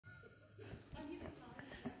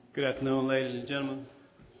Good afternoon, ladies and gentlemen.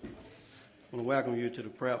 I want to welcome you to the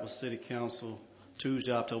Prattville City Council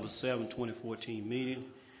Tuesday, October 7, 2014 meeting.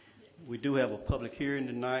 We do have a public hearing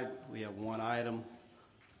tonight. We have one item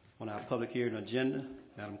on our public hearing agenda.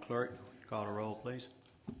 Madam Clerk, call the roll, please.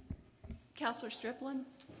 Councilor Striplin.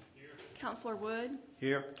 Here. Councilor Wood.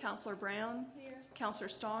 Here. Councilor Brown. Here. Councilor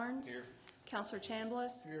Starnes. Here. Councilor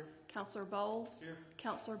Chambliss. Here. Councilor Bowles. Here.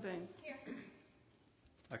 Councilor Boone. Here.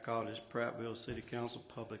 I call this Prattville City Council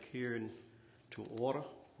public hearing to order.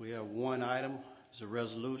 We have one item. It's a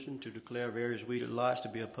resolution to declare various weeded lots to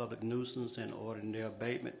be a public nuisance and ordering their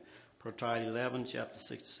abatement per Title 11, Chapter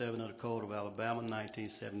 67 of the Code of Alabama,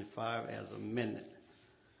 1975, as amended.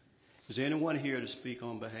 Is there anyone here to speak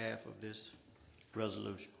on behalf of this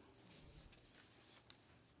resolution?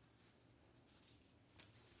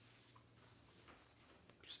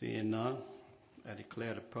 Seeing none, I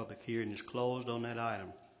declare the public hearing is closed on that item.